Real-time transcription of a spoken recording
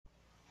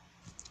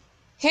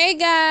Hey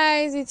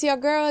guys, it's your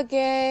girl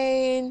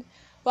again.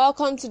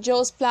 Welcome to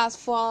Joe's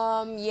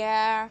platform.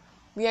 Yeah,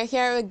 we are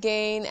here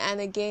again and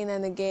again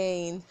and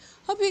again.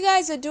 Hope you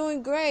guys are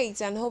doing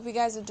great and hope you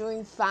guys are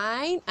doing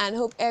fine and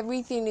hope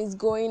everything is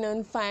going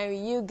on fine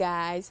with you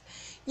guys.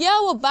 Yeah,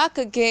 we're back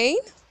again.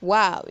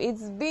 Wow,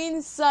 it's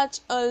been such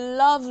a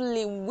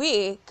lovely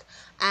week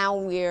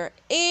and we're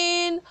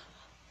in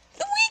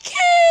the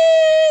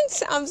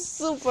weekend. I'm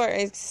super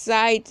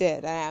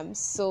excited. I am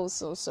so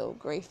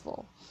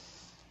grateful.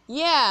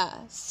 Yeah,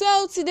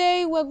 so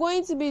today we're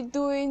going to be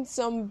doing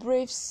some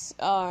briefs,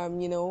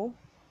 let's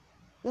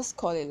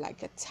call it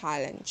like a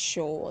talent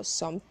show or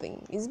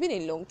something. It's been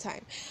a long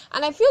time.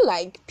 And I feel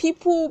like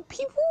people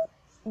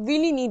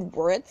really need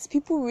words.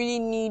 People really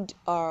need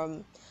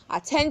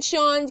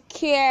attention,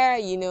 care,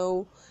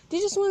 They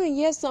just want to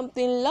hear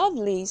something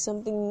lovely,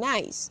 something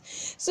nice.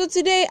 So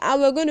today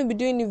we're going to be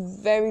doing it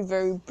very,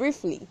 very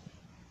briefly.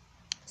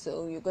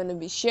 So you're going to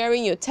be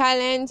sharing your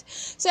talent.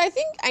 So I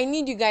think I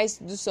need you guys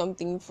to do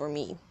something for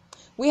me.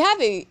 We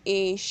have a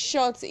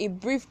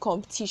brief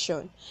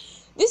competition.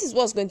 This is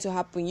what's going to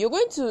happen. You're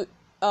going to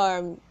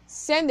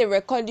send a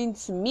recording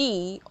to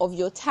me of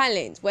your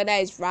talent, whether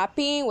it's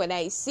rapping, whether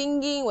it's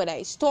singing, whether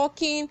it's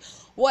talking,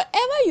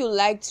 whatever you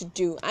like to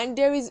do. And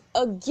there is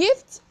a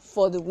gift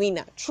for the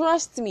winner.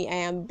 Trust me, I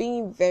am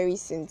being very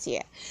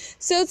sincere.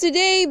 So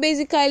today,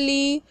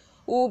 basically,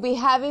 will be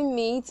having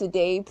me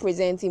today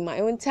presenting my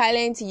own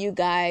talent to you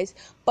guys,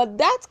 but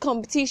that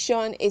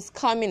competition is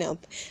coming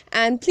up,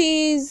 and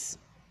please,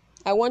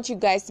 I want you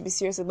guys to be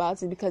serious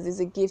about it because it's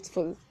a gift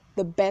for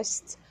the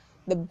best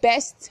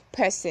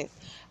person.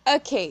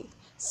 Okay,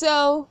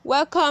 so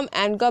welcome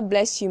and God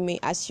bless you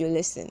as you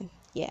listen.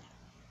 Yeah.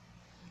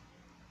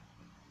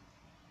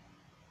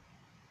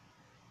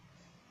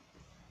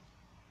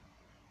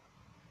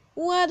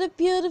 What a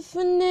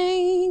beautiful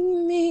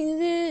name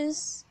it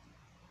is.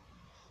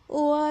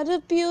 What a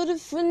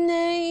beautiful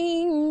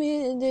name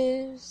it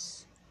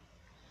is,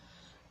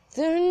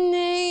 the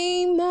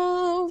name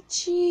of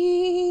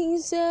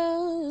Jesus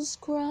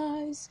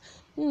Christ,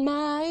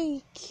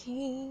 my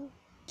King.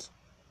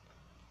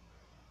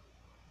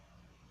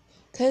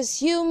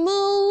 'Cause you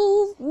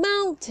move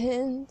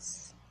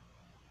mountains,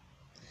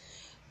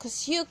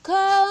 'cause you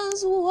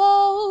cause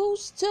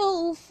walls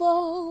to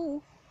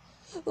fall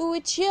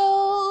with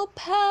your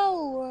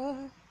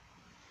power.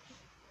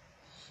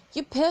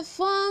 You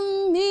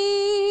perform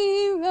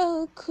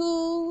miracles.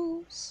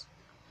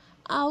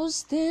 I was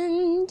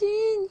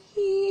standing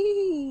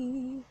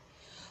here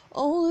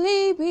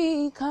only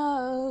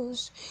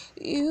because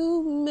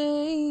you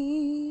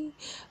made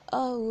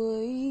a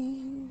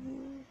way.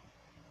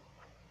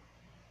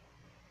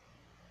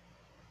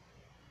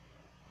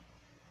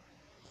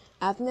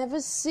 I've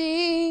never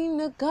seen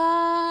a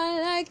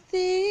God like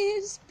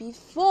this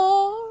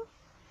before.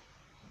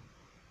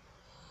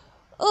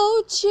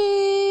 Oh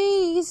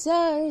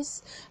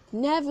Jesus, I've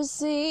never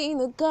seen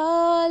a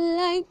God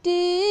like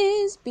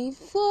this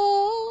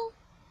before.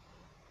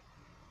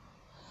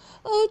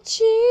 Oh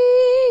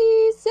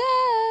Jesus,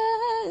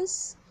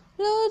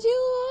 Lord,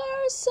 you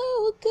are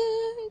so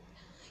good.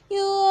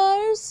 You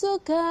are so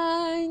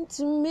kind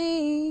to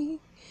me.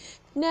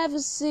 Never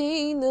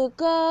seen a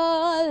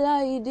God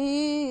like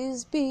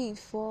this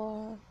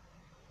before.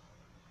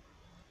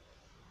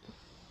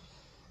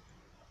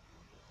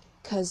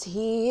 'Cause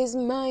he is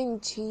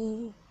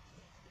mighty,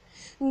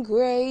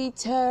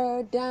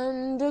 greater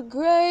than the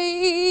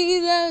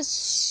greatest.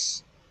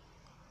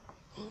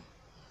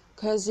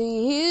 'Cause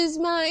he is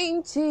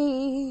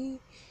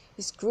mighty,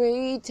 is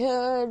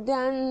greater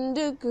than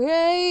the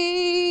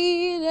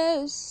greatest.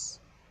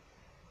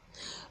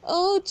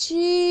 Oh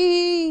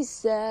Jesus,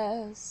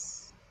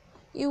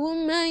 you are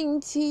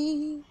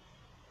mighty,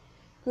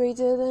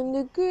 greater than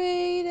the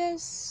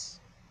greatest,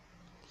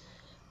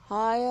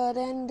 higher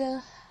than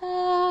the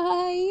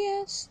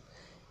highest.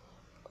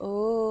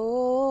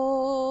 Oh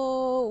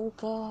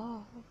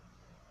God.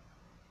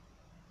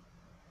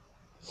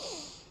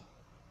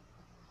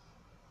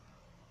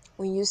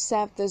 When you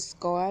serve this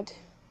God,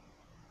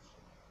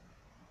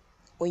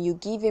 when you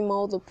give him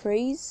all the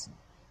praise,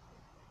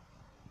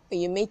 when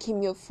you make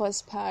him your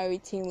first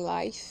priority in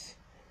life,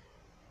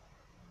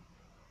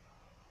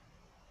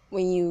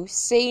 when you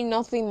say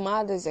nothing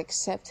matters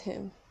except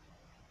him,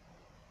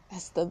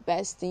 that's the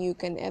best thing you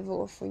can ever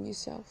offer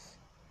yourself.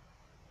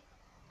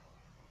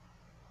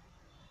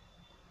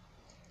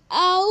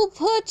 I'll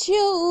put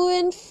you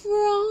in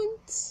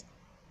front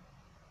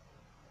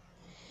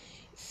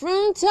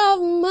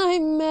of my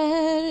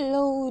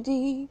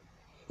melody.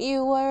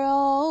 You are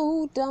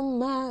all that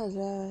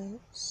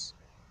matters.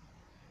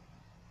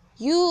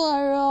 You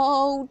are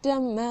all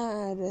that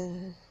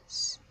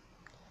matters.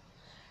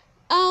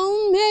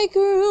 I'll make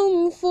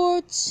room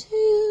for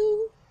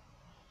two.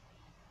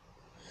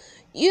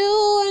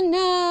 You and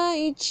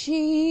I,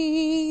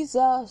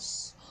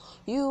 Jesus.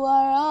 You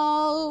are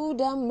all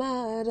that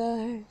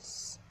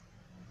matters.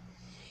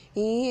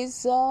 He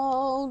is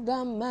all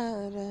that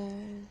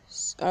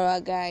matters.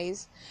 Alright,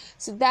 guys.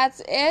 So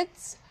that's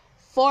it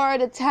for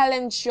the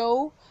talent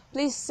show.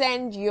 Please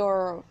send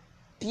your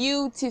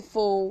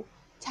beautiful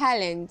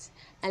talent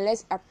and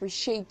let's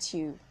appreciate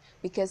you,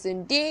 because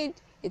indeed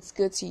it's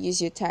good to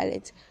use your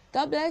talent.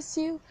 God bless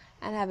you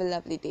and have a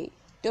lovely day.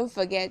 Don't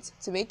forget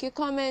to make your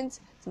comments,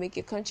 to make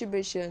your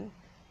contribution,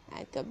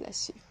 and God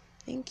bless you.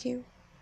 Thank you.